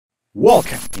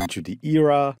Welcome into the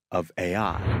era of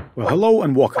AI. Well, hello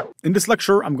and welcome. In this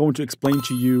lecture, I'm going to explain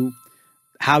to you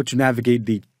how to navigate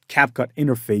the CapCut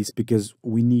interface because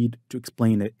we need to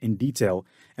explain it in detail.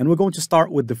 And we're going to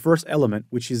start with the first element,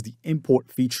 which is the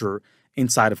import feature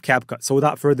inside of CapCut. So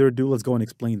without further ado, let's go and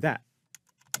explain that.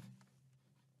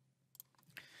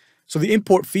 So the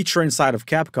import feature inside of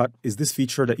CapCut is this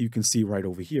feature that you can see right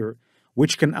over here,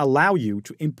 which can allow you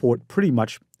to import pretty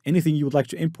much anything you would like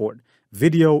to import.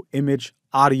 Video, image,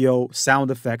 audio, sound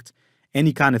effect,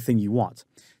 any kind of thing you want.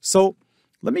 So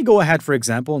let me go ahead, for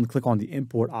example, and click on the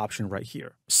import option right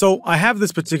here. So I have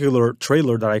this particular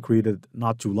trailer that I created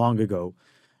not too long ago,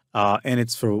 and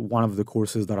it's for one of the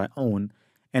courses that I own.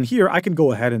 And here I can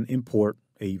go ahead and import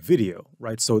a video,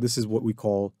 right? So this is what we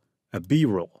call a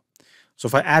B-roll. So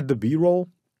if I add the B-roll,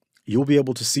 you'll be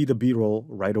able to see the B-roll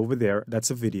right over there.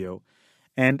 That's a video.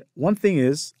 And one thing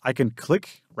is I can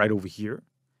click right over here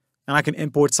and I can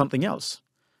import something else.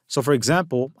 So for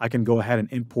example, I can go ahead and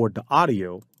import the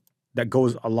audio that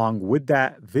goes along with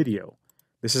that video.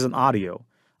 This is an audio.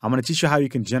 I'm going to teach you how you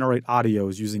can generate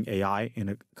audios using AI in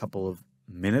a couple of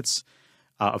minutes,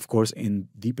 of course,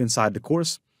 deep inside the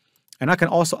course. And I can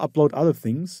also upload other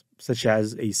things such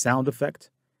as a sound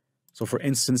effect. So for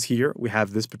instance, here we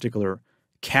have this particular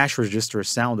cash register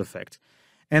sound effect.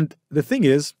 And the thing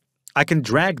is, I can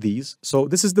drag these. So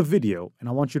this is the video, and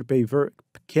I want you to pay very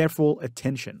careful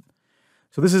attention.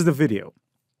 So this is the video.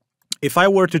 If I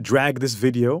were to drag this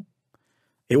video,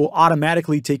 it will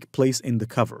automatically take place in the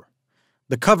cover.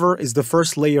 The cover is the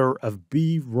first layer of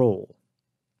B-roll.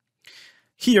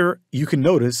 Here, you can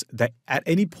notice that at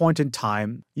any point in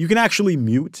time, you can actually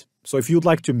mute. So if you'd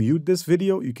like to mute this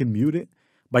video, you can mute it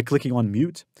by clicking on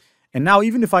mute. And now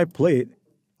even if I play it,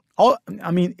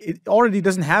 it already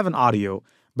doesn't have an audio.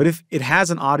 But if it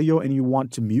has an audio and you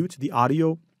want to mute the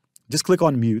audio, just click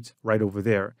on mute right over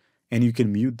there and you can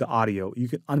mute the audio. You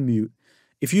can unmute.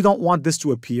 If you don't want this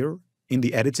to appear in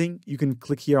the editing, you can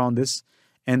click here on this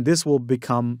and this will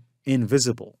become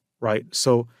invisible, right?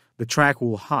 So the track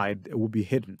will hide, it will be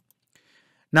hidden.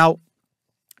 Now,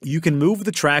 you can move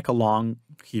the track along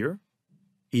here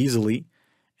easily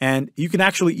and you can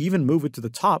actually even move it to the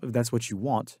top if that's what you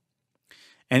want.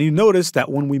 And you notice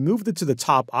that when we moved it to the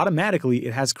top, automatically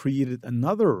it has created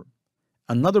another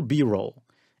B-roll.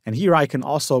 And here I can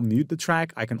also mute the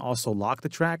track. I can also lock the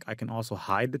track. I can also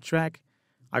hide the track.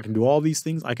 I can do all these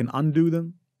things. I can undo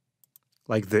them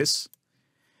like this.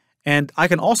 And I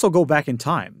can also go back in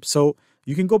time. So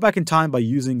you can go back in time by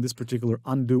using this particular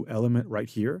undo element right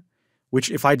here, which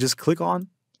if I just click on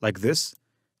like this,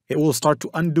 it will start to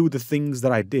undo the things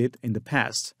that I did in the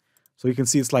past. So you can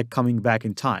see it's like coming back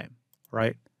in time.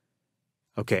 Right?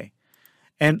 Okay.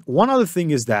 And one other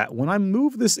thing is that when I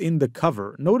move this in the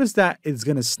cover, notice that it's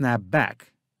going to snap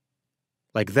back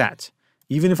like that.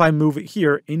 Even if I move it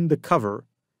here in the cover,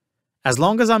 as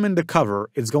long as I'm in the cover,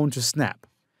 it's going to snap.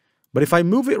 But if I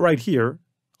move it right here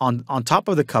on top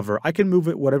of the cover, I can move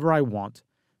it whatever I want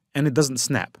and it doesn't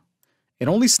snap. It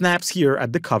only snaps here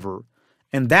at the cover.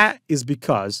 And that is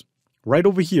because right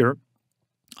over here,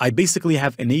 I basically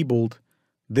have enabled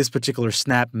this particular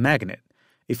snap magnet.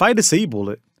 If I disable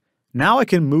it, now I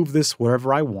can move this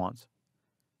wherever I want.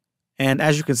 And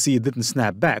as you can see, it didn't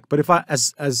snap back. But if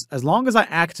as long as I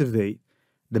activate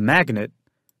the magnet,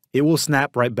 it will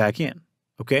snap right back in.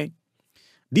 Okay?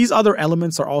 These other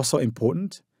elements are also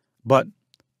important, but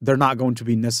they're not going to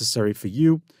be necessary for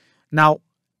you. Now,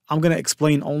 I'm going to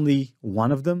explain only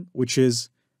one of them, which is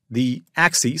the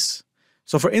axis.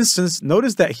 So for instance,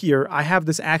 notice that here I have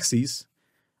this axis.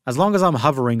 As long as I'm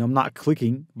hovering, I'm not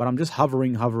clicking, but I'm just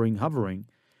hovering.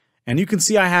 And you can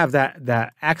see I have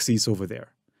that axis over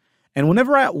there. And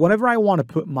whenever I want to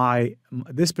put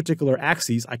this particular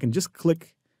axis, I can just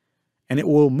click and it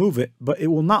will move it, but it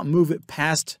will not move it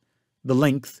past the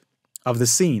length of the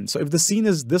scene. So if the scene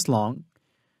is this long,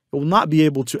 it will not be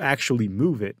able to actually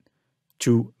move it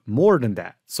to more than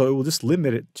that. So it will just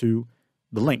limit it to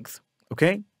the length,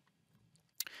 okay?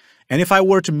 And if I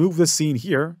were to move the scene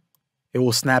here, it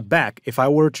will snap back. If I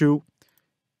were to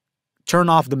turn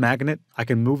off the magnet, I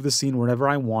can move the scene wherever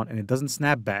I want and it doesn't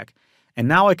snap back. And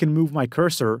now I can move my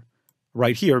cursor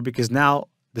right here because now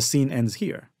the scene ends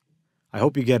here. I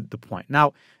hope you get the point.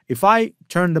 Now, if I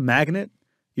turn the magnet,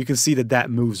 you can see that that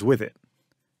moves with it.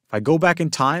 If I go back in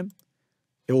time,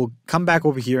 it will come back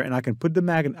over here and I can put the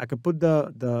magnet, I can put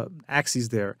the axis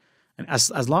there. And as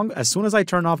soon as I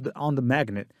turn off on the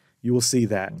magnet, you will see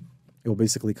that it will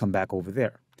basically come back over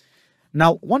there.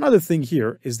 Now, one other thing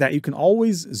here is that you can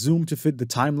always zoom to fit the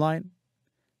timeline,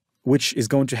 which is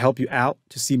going to help you out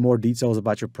to see more details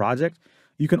about your project.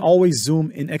 You can always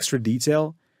zoom in extra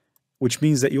detail which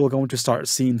means that you're going to start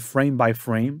seeing frame by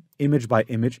frame, image by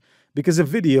image, because a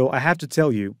video, I have to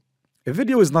tell you, a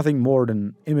video is nothing more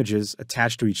than images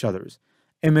attached to each other's,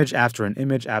 image after an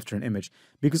image after an image,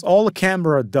 because all the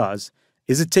camera does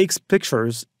is it takes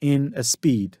pictures in a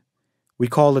speed. We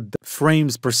call it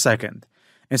frames per second.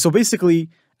 And so basically,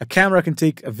 a camera can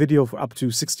take a video for up to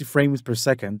 60 frames per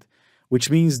second, which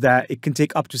means that it can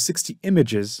take up to 60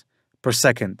 images per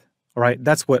second. All right,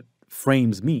 that's what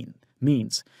frames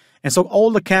means. And so all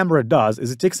the camera does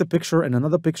is it takes a picture and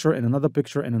another picture and another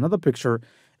picture and another picture,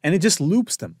 and it just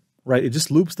loops them, right? It just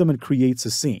loops them and creates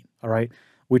a scene, all right,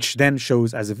 which then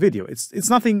shows as a video. It's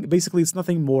nothing, basically, it's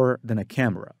nothing more than a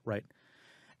camera, right?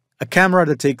 A camera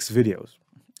that takes videos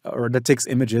or that takes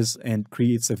images and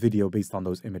creates a video based on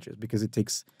those images, because it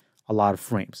takes a lot of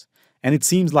frames. And it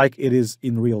seems like it is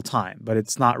in real time, but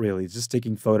it's not really. It's just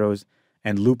taking photos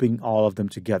and looping all of them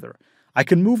together. I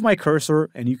can move my cursor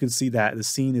and you can see that the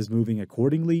scene is moving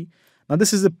accordingly. Now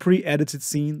this is a pre-edited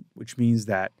scene, which means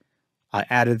that I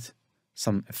added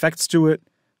some effects to it,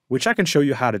 which I can show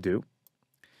you how to do.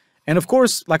 And of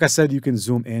course, like I said, you can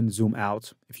zoom in, zoom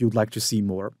out if you'd like to see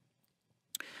more.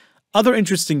 Other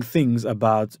interesting things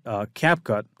about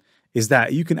CapCut is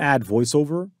that you can add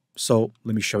voiceover. So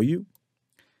let me show you.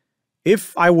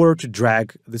 If I were to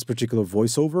drag this particular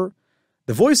voiceover,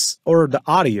 the voice or the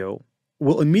audio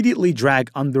will immediately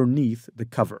drag underneath the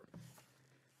cover.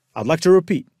 I'd like to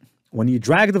repeat, when you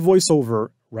drag the voiceover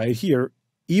right here,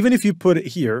 even if you put it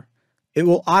here, it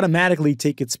will automatically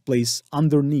take its place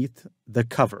underneath the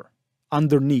cover,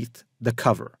 And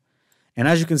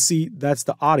as you can see, that's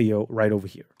the audio right over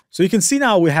here. So you can see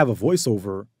now we have a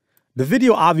voiceover. The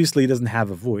video obviously doesn't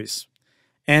have a voice.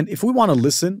 And if we want to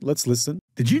listen, let's listen.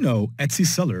 Did you know Etsy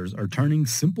sellers are turning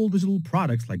simple digital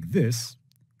products like this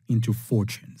into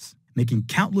fortunes, making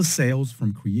countless sales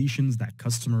from creations that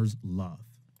customers love?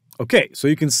 Okay, so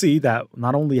you can see that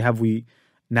not only have we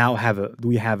now have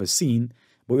a scene,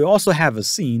 but we also have a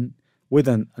scene with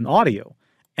an audio.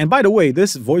 And by the way,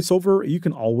 this voiceover, you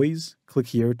can always click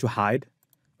here to hide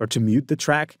or to mute the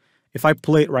track. If I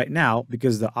play it right now,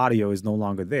 because the audio is no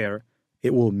longer there,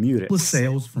 it will mute it.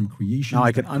 Sales from creations. Now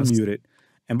I can unmute it.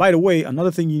 And by the way,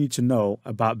 another thing you need to know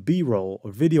about B-roll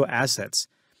or video assets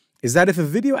is that if a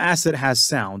video asset has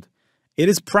sound, it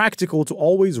is practical to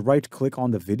always right-click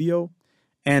on the video.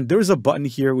 And there's a button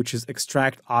here which is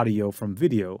extract audio from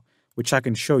video, which I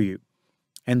can show you.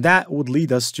 And that would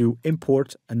lead us to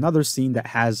import another scene that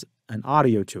has an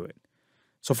audio to it.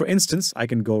 So for instance, I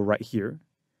can go right here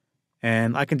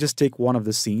and I can just take one of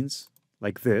the scenes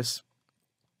like this.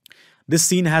 This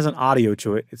scene has an audio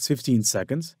to it. It's 15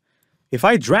 seconds. If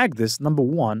I drag this, number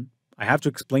one, I have to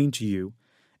explain to you,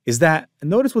 is that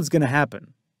notice what's going to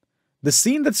happen. The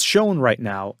scene that's shown right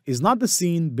now is not the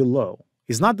scene below.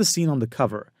 It's not the scene on the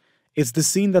cover. It's the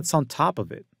scene that's on top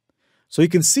of it. So you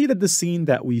can see that the scene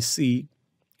that we see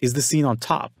is the scene on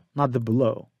top, not the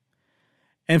below.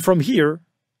 And from here,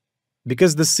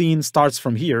 because the scene starts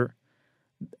from here,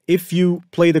 if you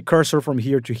play the cursor from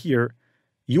here to here,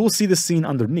 you will see the scene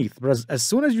underneath. But as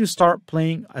soon as you start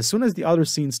playing, as soon as the other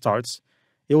scene starts,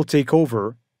 it will take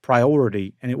over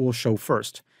priority and it will show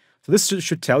first. So this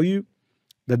should tell you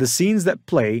that the scenes that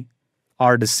play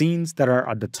are the scenes that are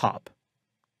at the top.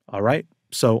 All right?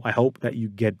 So I hope that you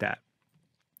get that.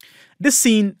 This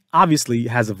scene obviously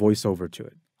has a voiceover to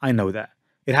it. I know that.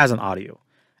 It has an audio.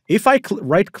 If I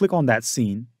right-click on that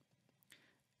scene,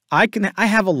 I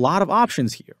have a lot of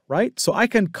options here, right? So I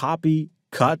can copy,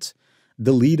 cut,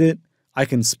 delete it. I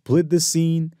can split the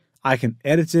scene. I can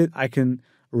edit it. I can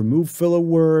remove filler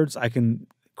words. I can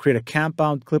create a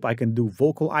compound clip. I can do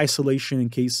vocal isolation in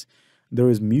case there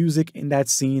is music in that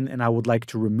scene and I would like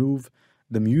to remove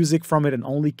the music from it and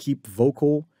only keep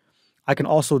vocal. I can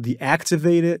also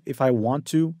deactivate it if I want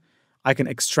to. I can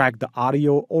extract the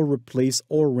audio or replace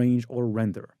or arrange or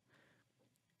render.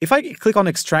 If I click on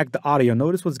extract the audio,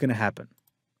 notice what's going to happen.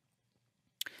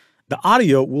 The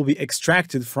audio will be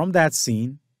extracted from that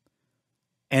scene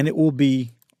and it will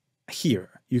be here.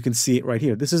 You can see it right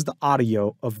here. This is the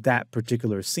audio of that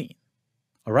particular scene.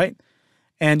 All right.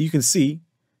 And you can see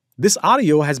this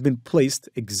audio has been placed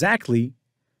exactly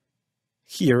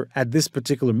here at this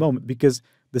particular moment because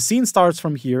the scene starts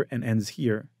from here and ends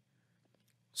here.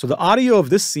 So the audio of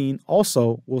this scene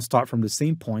also will start from the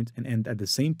same point and end at the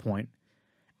same point,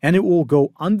 and it will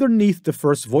go underneath the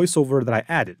first voiceover that I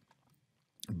added.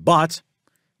 But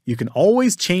you can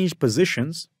always change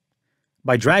positions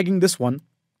by dragging this one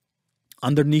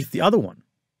underneath the other one,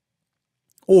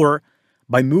 or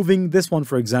by moving this one,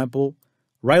 for example,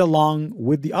 right along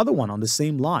with the other one on the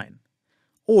same line.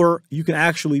 Or you can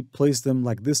actually place them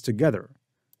like this together,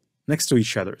 next to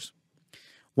each other,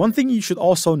 One thing you should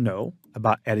also know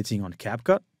about editing on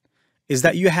CapCut is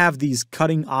that you have these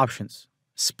cutting options,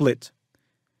 split.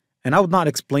 And I would not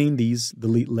explain these,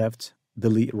 delete left,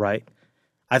 delete right.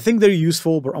 I think they're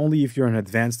useful, but only if you're an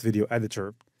advanced video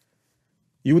editor.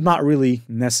 You would not really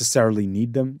necessarily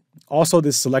need them. Also,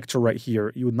 this selector right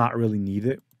here, you would not really need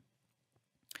it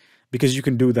because you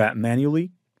can do that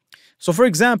manually. So for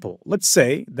example, let's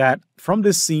say that from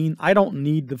this scene, I don't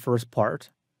need the first part.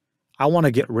 I want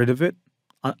to get rid of it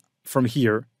from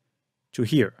here to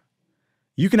here.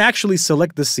 You can actually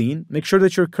select the scene, make sure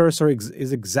that your cursor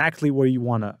is exactly where you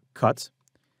want to cut.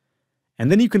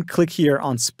 And then you can click here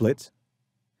on split.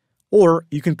 Or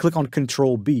you can click on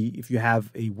Control B if you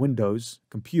have a Windows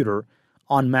computer.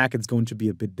 On Mac, it's going to be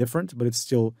a bit different, but it's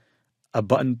still a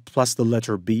button plus the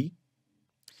letter B.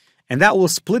 And that will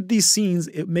split these scenes.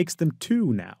 It makes them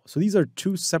two now. So these are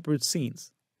two separate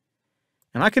scenes.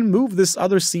 And I can move this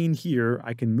other scene here.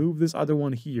 I can move this other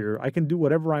one here. I can do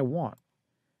whatever I want.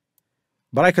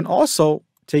 But I can also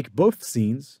take both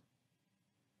scenes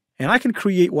and I can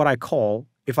create what I call,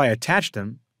 if I attach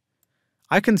them,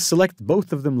 I can select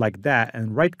both of them like that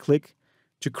and right-click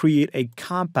to create a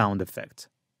compound effect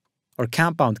or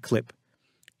compound clip,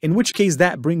 in which case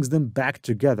that brings them back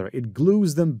together. It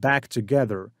glues them back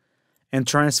together and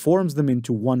transforms them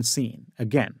into one scene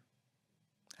again,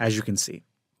 as you can see.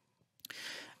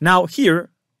 Now here,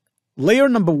 layer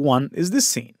number 1 is this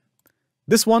scene.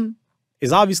 This one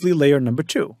is obviously layer number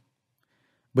 2,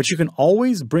 but you can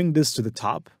always bring this to the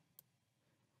top.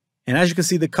 And as you can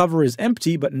see, the cover is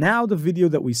empty, but now the video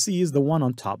that we see is the one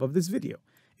on top of this video.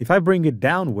 If I bring it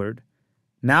downward,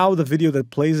 now the video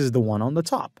that plays is the one on the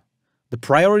top. The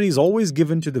priority is always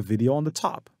given to the video on the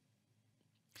top.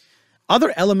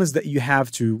 Other elements that you have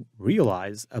to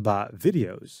realize about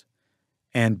videos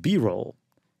and B-roll,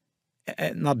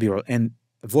 not B-roll, and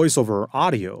voiceover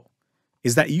audio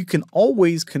is that you can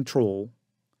always control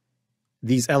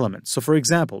these elements. So for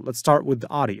example, let's start with the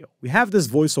audio. We have this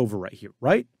voiceover right here,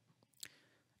 right?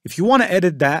 If you want to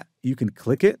edit that, you can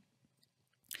click it.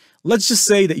 Let's just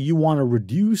say that you want to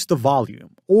reduce the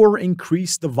volume or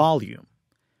increase the volume.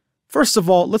 First of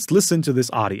all, let's listen to this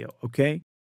audio, okay?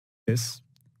 This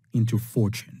into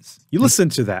fortunes. You listen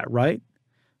to that, right?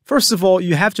 First of all,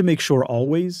 you have to make sure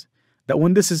always that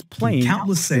when this is playing,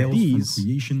 Countless sales from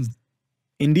creations.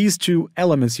 In these two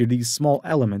elements here, these small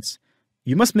elements,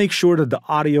 you must make sure that the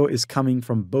audio is coming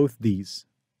from both these.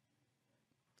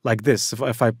 Like this.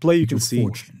 If I play, you can see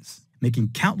fortunes,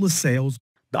 making countless sales.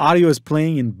 The audio is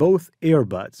playing in both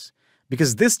earbuds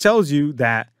because this tells you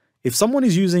that if someone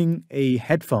is using a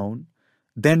headphone,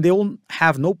 then they will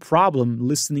have no problem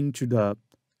listening to the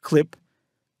clip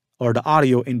or the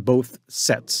audio in both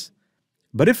sets.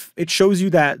 But if it shows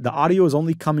you that the audio is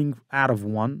only coming out of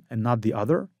one and not the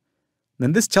other,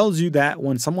 then this tells you that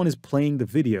when someone is playing the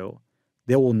video,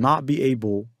 they will not be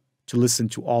able to listen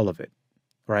to all of it,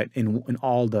 right?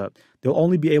 They'll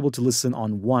only be able to listen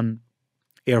on one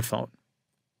earphone.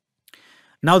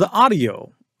 Now the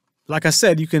audio, like I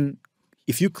said, you can,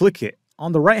 if you click it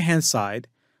on the right-hand side,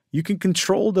 you can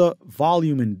control the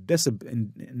volume in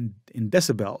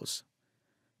decibels.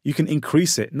 You can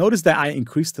increase it. Notice that I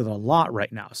increased it a lot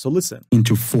right now. So listen.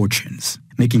 Into fortunes,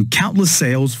 making countless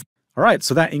sales. All right,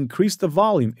 so that increased the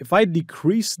volume. If I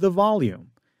decrease the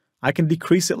volume, I can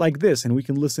decrease it like this and we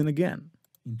can listen again.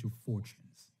 Into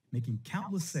fortunes, making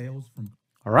countless sales from.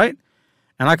 All right,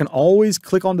 and I can always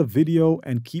click on the video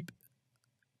and keep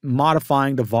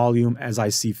modifying the volume as I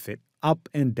see fit, up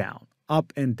and down,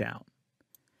 up and down.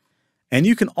 And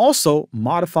you can also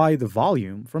modify the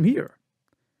volume from here,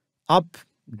 up,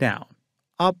 down,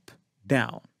 up,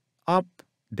 down, up,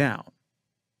 down.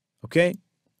 Okay?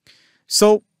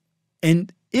 So,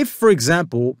 and if, for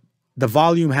example, the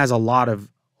volume has a lot of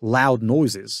loud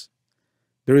noises,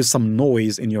 there is some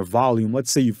noise in your volume,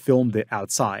 let's say you filmed it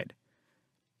outside,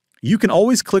 you can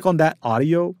always click on that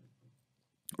audio,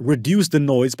 reduce the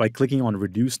noise by clicking on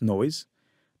Reduce Noise.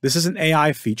 This is an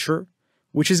AI feature,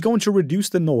 which is going to reduce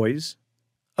the noise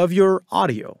of your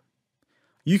audio.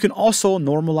 You can also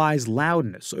normalize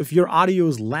loudness. So if your audio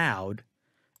is loud,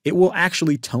 it will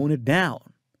actually tone it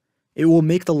down. It will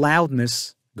make the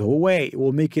loudness go away. It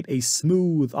will make it a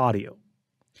smooth audio.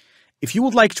 If you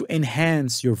would like to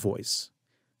enhance your voice,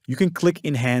 you can click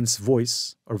Enhance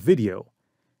Voice or Video,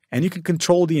 and you can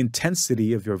control the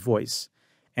intensity of your voice,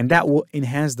 and that will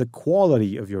enhance the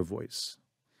quality of your voice.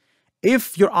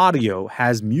 If your audio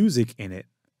has music in it,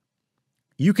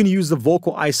 you can use the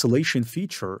vocal isolation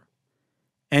feature,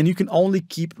 and you can only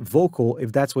keep vocal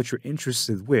if that's what you're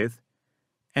interested with.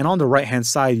 And on the right-hand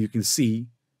side, you can see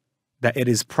that it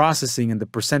is processing in the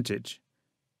percentage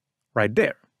right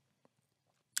there.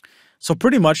 So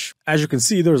pretty much, as you can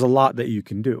see, there's a lot that you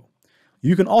can do.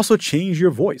 You can also change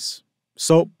your voice.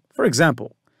 So, for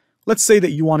example, let's say that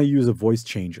you want to use a voice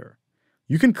changer.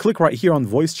 You can click right here on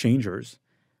voice changers.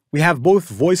 We have both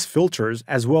voice filters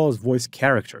as well as voice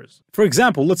characters. For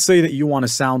example, let's say that you want to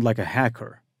sound like a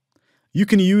hacker. You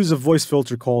can use a voice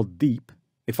filter called Deep.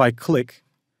 If I click,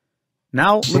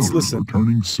 now let's listen.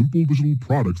 Turning simple digital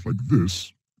products like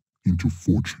this into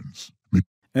fortunes.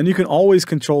 And you can always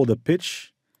control the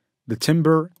pitch, the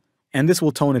timbre, and this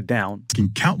will tone it down.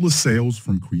 Making countless sales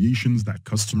from creations that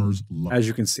customers love. As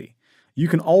you can see, you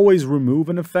can always remove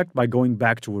an effect by going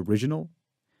back to original,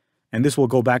 and this will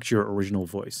go back to your original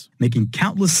voice. Making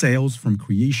countless sales from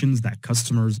creations that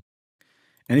customers.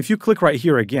 And if you click right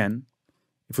here again,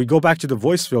 if we go back to the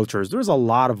voice filters, there's a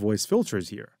lot of voice filters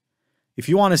here. If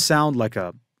you want to sound like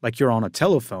you're on a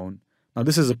telephone, now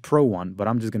this is a pro one, but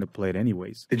I'm just going to play it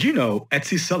anyways. Did you know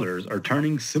Etsy sellers are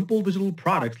turning simple digital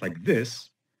products like this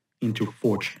into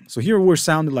fortunes? So here we're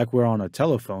sounding like we're on a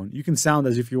telephone. You can sound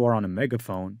as if you are on a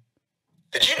megaphone.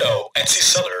 Did you know Etsy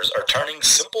sellers are turning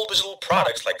simple digital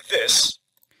products like this?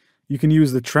 You can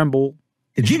use the tremble.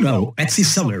 Did you know Etsy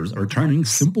sellers are turning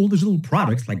simple digital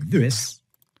products like this?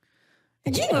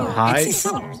 Did you know High. Etsy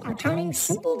sellers are turning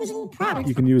simple digital products?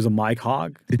 You can use a mic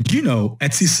hog. Did you know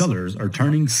Etsy sellers are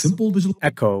turning simple digital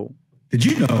Echo. Did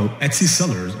you know Etsy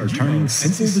sellers are turning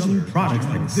simple digital products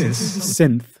like this?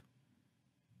 Synth.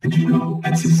 Did you know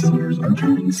Etsy sellers are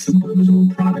turning simple digital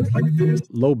products like this?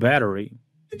 Low battery.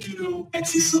 Did you know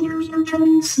Etsy sellers are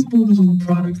turning simple digital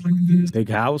products like this? Big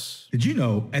house. Did you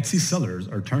know Etsy sellers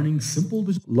are turning simple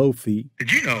digital? Low fee.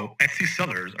 Did you know Etsy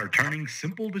sellers are turning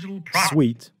simple digital products?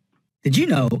 Sweet. Did you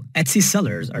know Etsy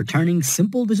sellers are turning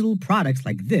simple digital products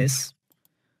like this?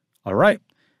 All right.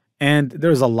 And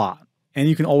there's a lot. And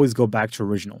you can always go back to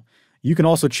original. You can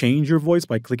also change your voice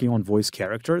by clicking on voice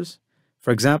characters.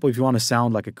 For example, if you want to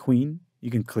sound like a queen,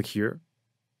 you can click here.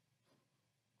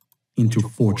 Into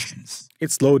fortunes.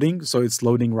 It's loading, so it's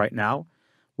loading right now,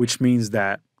 which means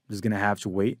that I'm just going to have to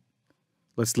wait.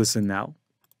 Let's listen now.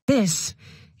 This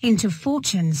into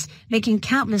fortunes, making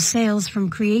countless sales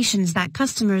from creations that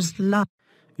customers love.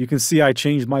 You can see I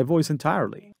changed my voice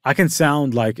entirely. I can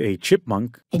sound like a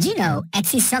chipmunk. Did you know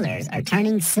Etsy sellers are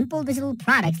turning simple digital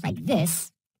products like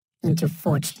this into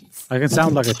fortunes? I can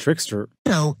sound like a trickster.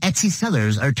 So Etsy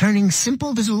sellers are turning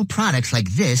simple digital products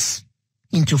like this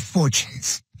into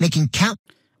fortunes, making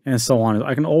And so on.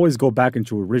 I can always go back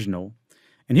into original.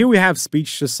 And here we have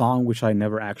speech to song, which I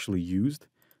never actually used,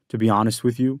 to be honest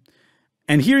with you.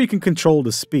 And here you can control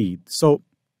the speed. So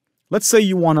let's say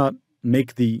you want to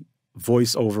make the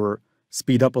voiceover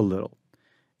speed up a little.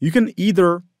 You can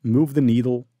either move the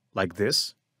needle like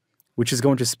this, which is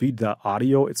going to speed the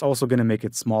audio. It's also going to make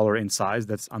it smaller in size.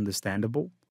 That's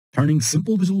understandable. Turning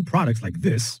simple digital products like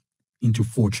this into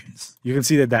fortunes. You can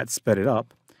see that that sped it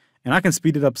up. And I can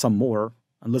speed it up some more.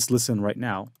 And let's listen right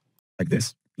now. Like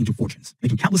this into fortunes,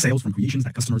 making countless sales from creations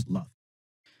that customers love.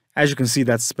 As you can see,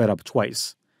 that's sped up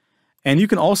twice. And you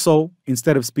can also,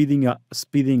 instead of speeding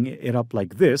it up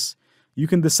like this, you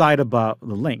can decide about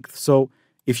the length. So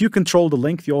if you control the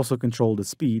length, you also control the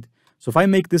speed. So if I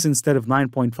make this instead of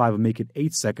 9.5 and make it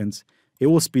 8 seconds, it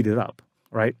will speed it up,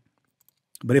 right?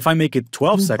 But if I make it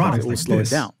 12 seconds, it will slow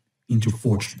it down. Into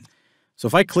fortune. So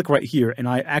if I click right here and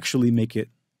I actually make it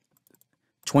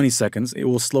 20 seconds, it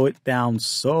will slow it down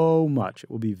so much.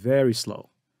 It will be very slow.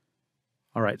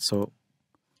 All right, so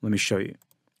let me show you.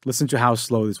 Listen to how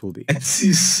slow this will be.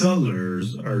 Etsy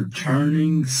sellers are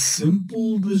turning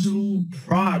simple digital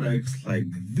products like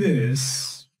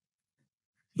this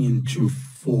into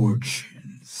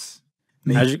fortunes.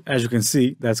 As you can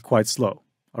see, that's quite slow,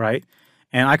 all right?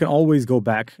 And I can always go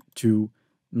back to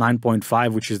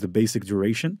 9.5, which is the basic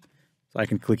duration. So I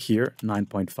can click here,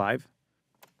 9.5,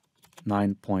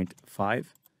 9.5,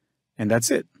 and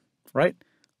that's it, right?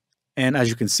 And as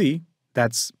you can see,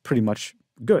 that's pretty much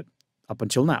good up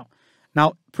until now.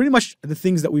 Now, pretty much the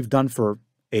things that we've done for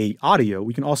a audio,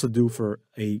 we can also do for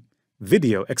a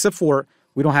video, except for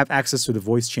we don't have access to the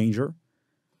voice changer,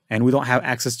 and we don't have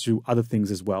access to other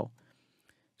things as well.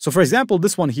 So for example,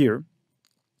 this one here,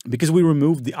 because we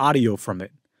removed the audio from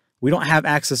it, we don't have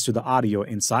access to the audio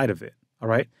inside of it, all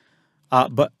right?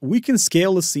 But we can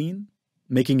scale the scene,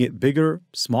 making it bigger,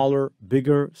 smaller,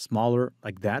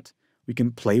 like that. We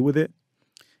can play with it.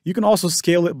 You can also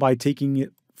scale it by taking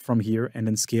it from here and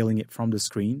then scaling it from the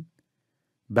screen,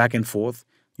 back and forth.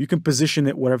 You can position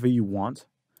it wherever you want.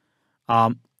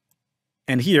 And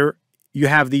here you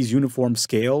have these uniform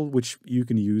scale, which you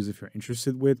can use if you're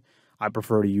interested with. I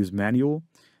prefer to use manual.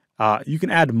 You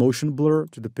can add motion blur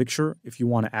to the picture if you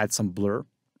want to add some blur.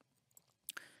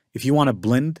 If you want to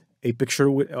blend a picture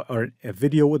with, or a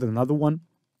video with another one,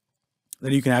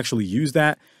 then you can actually use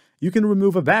that. You can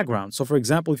remove a background. So for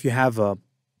example, if you have a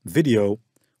video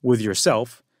with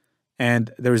yourself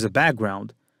and there is a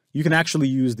background, you can actually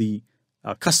use the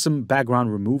custom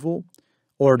background removal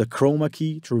or the chroma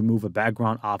key to remove a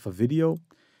background off a video.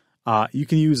 You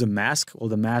can use a mask, or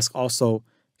the mask also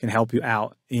can help you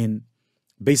out in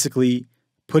basically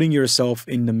putting yourself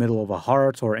in the middle of a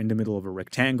heart or in the middle of a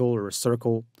rectangle or a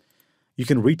circle. You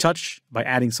can retouch by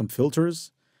adding some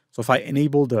filters. So if I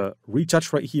enable the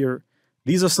retouch right here,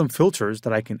 these are some filters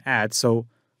that I can add. So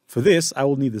for this, I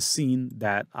will need the scene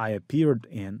that I appeared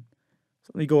in.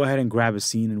 So let me go ahead and grab a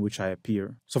scene in which I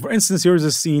appear. So for instance, here's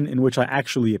a scene in which I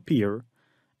actually appear,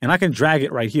 and I can drag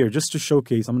it right here just to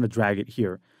showcase. I'm going to drag it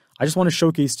here. I just want to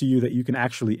showcase to you that you can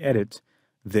actually edit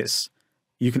this.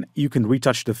 You can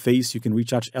retouch the face, you can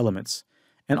retouch elements.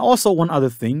 And also one other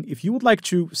thing, if you would like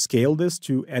to scale this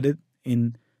to edit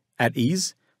in at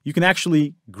ease, you can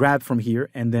actually grab from here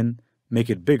and then make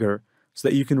it bigger so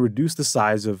that you can reduce the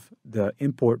size of the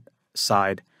import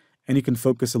side and you can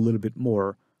focus a little bit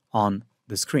more on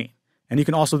the screen. And you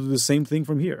can also do the same thing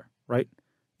from here, right?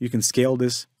 You can scale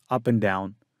this up and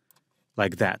down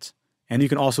like that. And you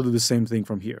can also do the same thing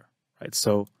from here, right?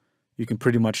 So you can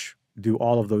pretty much do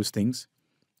all of those things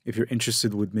if you're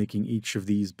interested with making each of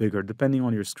these bigger, depending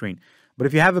on your screen. But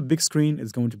if you have a big screen,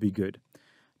 it's going to be good.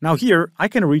 Now here, I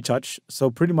can retouch. So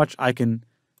pretty much I can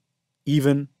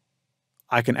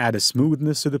add a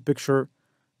smoothness to the picture.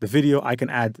 The video, I can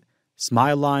add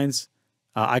smile lines.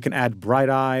 I can add bright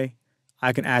eye.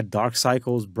 I can add dark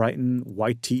cycles, brighten,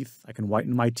 white teeth. I can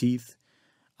whiten my teeth.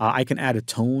 I can add a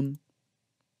tone.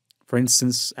 For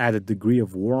instance, add a degree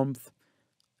of warmth,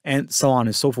 and so on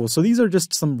and so forth. So these are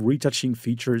just some retouching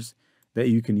features that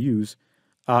you can use.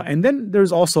 And then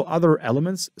there's also other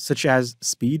elements, such as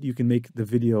speed. You can make the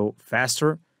video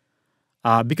faster.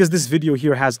 Because this video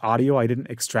here has audio, I didn't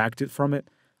extract it from it.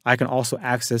 I can also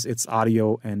access its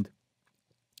audio, and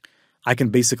I can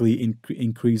basically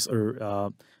increase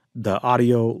the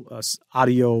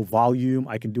audio volume.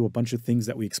 I can do a bunch of things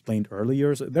that we explained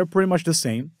earlier. So they're pretty much the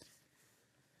same,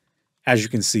 as you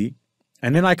can see.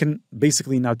 And then I can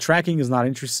basically, now tracking is not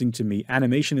interesting to me.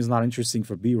 Animation is not interesting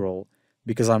for B-roll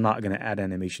because I'm not going to add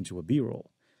animation to a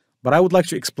B-roll. But I would like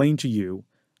to explain to you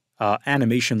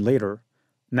animation later.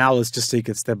 Now let's just take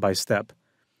it step by step.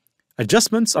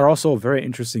 Adjustments are also a very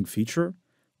interesting feature,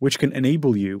 which can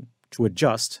enable you to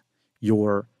adjust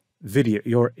your video,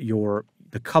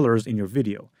 the colors in your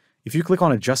video. If you click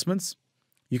on adjustments,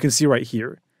 you can see right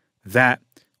here that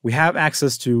we have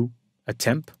access to a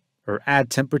temp, or add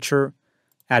temperature,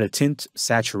 add a tint,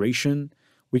 saturation.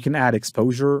 We can add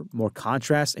exposure, more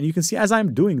contrast, and you can see as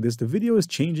I'm doing this, the video is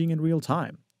changing in real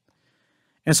time.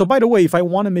 And so, by the way, if I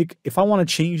want to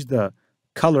change the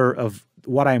color of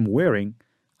what I'm wearing,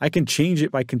 I can change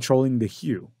it by controlling the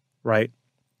hue, right?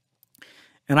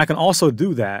 And I can also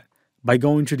do that by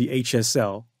going to the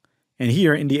HSL. And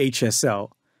here in the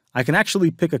HSL, I can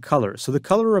actually pick a color. So the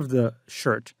color of the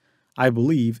shirt, I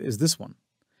believe, is this one.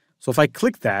 So if I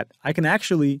click that, I can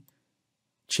actually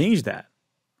change that,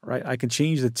 right? I can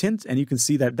change the tint, and you can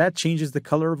see that that changes the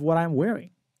color of what I'm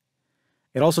wearing.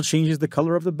 It also changes the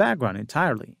color of the background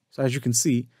entirely. So as you can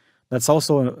see, that's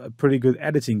also a pretty good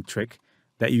editing trick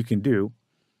that you can do.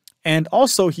 And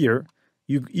also here,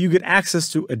 you get access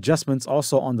to adjustments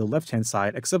also on the left-hand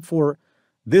side, except for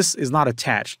this is not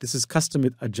attached. This is custom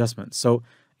adjustment. So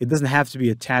it doesn't have to be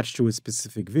attached to a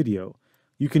specific video.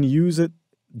 You can use it,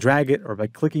 drag it, or by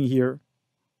clicking here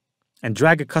and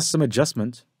drag a custom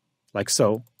adjustment like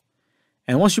so.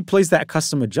 And once you place that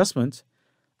custom adjustment,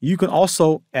 you can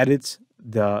also edit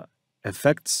the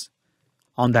effects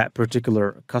on that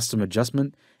particular custom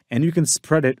adjustment, and you can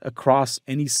spread it across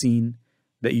any scene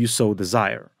that you so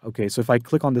desire. Okay, so if I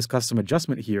click on this custom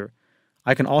adjustment here,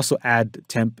 I can also add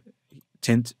temp,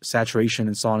 tint, saturation,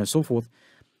 and so on and so forth.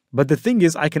 But the thing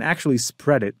is, I can actually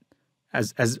spread it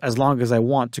as long as I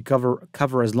want to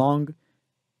cover as long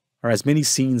or as many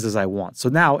scenes as I want. So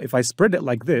now, if I spread it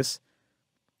like this,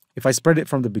 if I spread it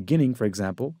from the beginning, for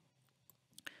example,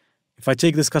 if I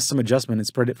take this custom adjustment and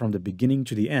spread it from the beginning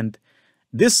to the end,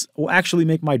 this will actually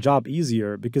make my job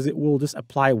easier because it will just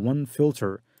apply one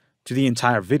filter to the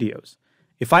entire videos.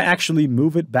 If I actually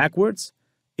move it backwards,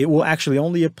 it will actually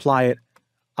only apply it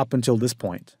up until this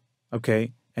point,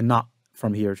 okay, and not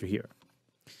from here to here.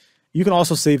 You can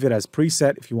also save it as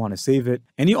preset if you want to save it,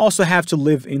 and you also have to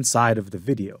live inside of the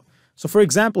video. So for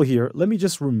example here, let me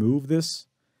just remove this.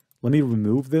 Let me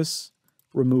remove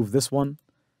this one,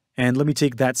 and let me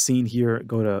take that scene here,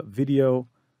 go to video.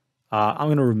 I'm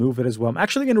going to remove it as well. I'm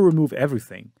actually going to remove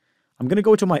everything. I'm going to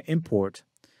go to my import,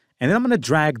 And then I'm going to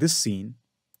drag this scene.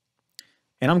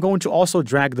 And I'm going to also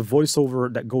drag the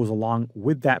voiceover that goes along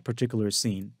with that particular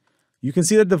scene. You can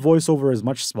see that the voiceover is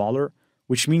much smaller,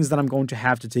 which means that I'm going to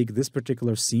have to take this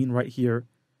particular scene right here,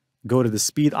 go to the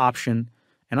speed option,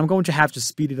 and I'm going to have to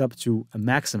speed it up to a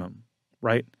maximum,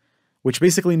 right? Which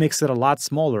basically makes it a lot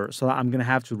smaller, so I'm going to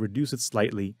have to reduce it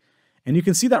slightly. And you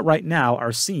can see that right now,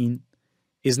 our scene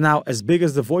is now as big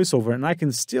as the voiceover, and I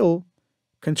can still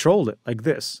control it like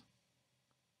this.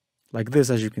 Like this,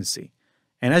 as you can see.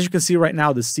 And as you can see right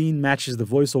now, the scene matches the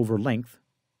voiceover length,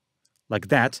 like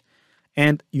that.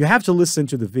 And you have to listen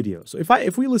to the video. So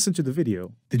if we listen to the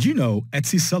video. Did you know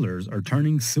Etsy sellers are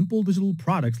turning simple digital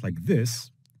products like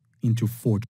this into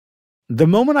fortunes? The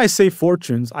moment I say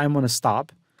fortunes, I'm going to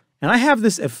stop. And I have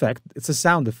this effect. It's a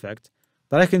sound effect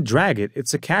that I can drag it.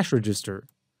 It's a cash register.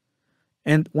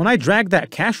 And when I drag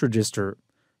that cash register,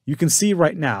 you can see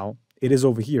right now, it is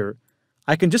over here.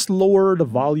 I can just lower the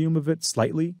volume of it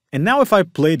slightly. And now if I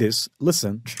play this,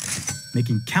 listen.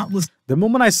 Making countless The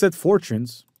moment I said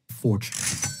fortunes,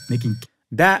 making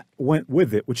that went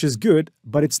with it, which is good,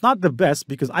 but it's not the best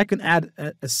because I can add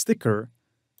a sticker,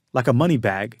 like a money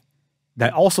bag,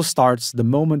 that also starts the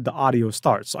moment the audio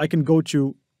starts. So I can go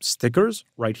to stickers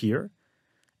right here,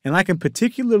 and I can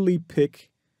particularly pick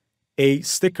a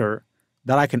sticker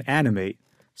that I can animate.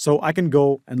 So I can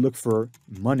go and look for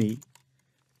money.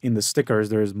 In the stickers,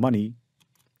 there is money.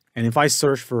 And if I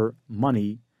search for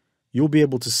money, you'll be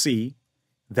able to see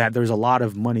that there's a lot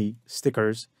of money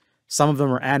stickers. Some of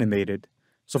them are animated.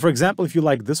 So for example, if you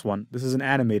like this one, this is an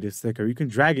animated sticker, you can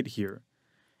drag it here.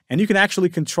 And you can actually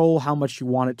control how much you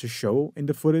want it to show in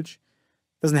the footage.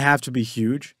 It doesn't have to be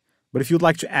huge, but if you'd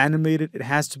like to animate it, it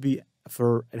has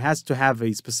to have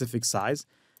a specific size.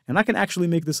 And I can actually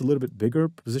make this a little bit bigger,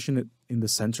 position it in the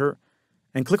center,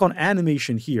 and click on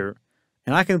animation here.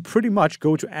 And I can pretty much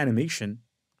go to animation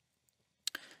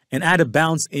and add a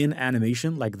bounce in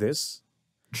animation like this.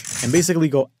 And basically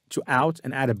go to out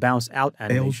and add a bounce out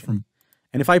animation.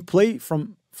 And if I play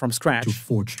from scratch to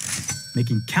fortune,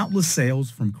 making countless sales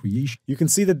from creation. You can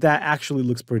see that that actually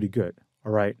looks pretty good.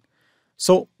 All right.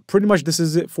 So pretty much this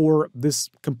is it for this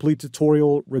complete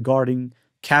tutorial regarding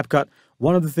CapCut.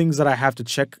 One of the things that I have to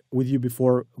check with you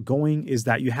before going is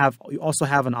that you also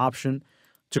have an option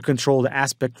to control the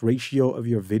aspect ratio of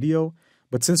your video.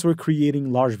 But since we're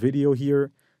creating large video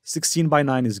here,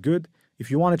 16:9 is good. If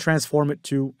you want to transform it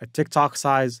to a TikTok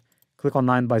size, click on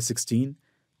 9:16.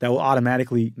 That will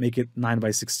automatically make it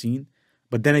 9:16.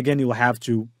 But then again, you'll have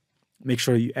to make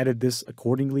sure you edit this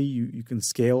accordingly. You can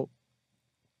scale.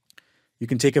 You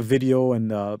can take a video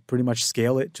and pretty much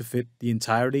scale it to fit the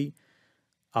entirety,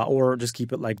 or just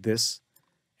keep it like this.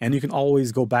 And you can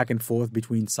always go back and forth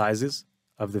between sizes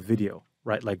of the video,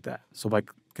 right, like that. So by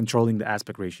controlling the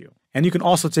aspect ratio. And you can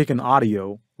also take an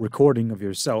audio recording of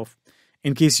yourself.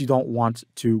 In case you don't want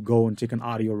to go and take an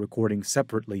audio recording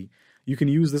separately, you can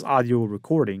use this audio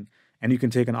recording and you can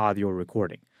take an audio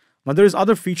recording. Now there's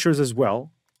other features as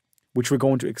well, which we're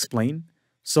going to explain.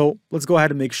 So let's go ahead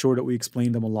and make sure that we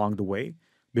explain them along the way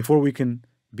before we can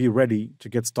be ready to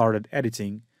get started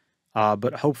editing.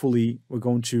 But hopefully we're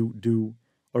going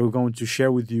to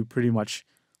share with you pretty much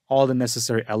all the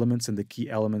necessary elements and the key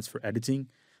elements for editing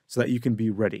so that you can be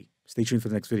ready. Stay tuned for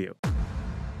the next video.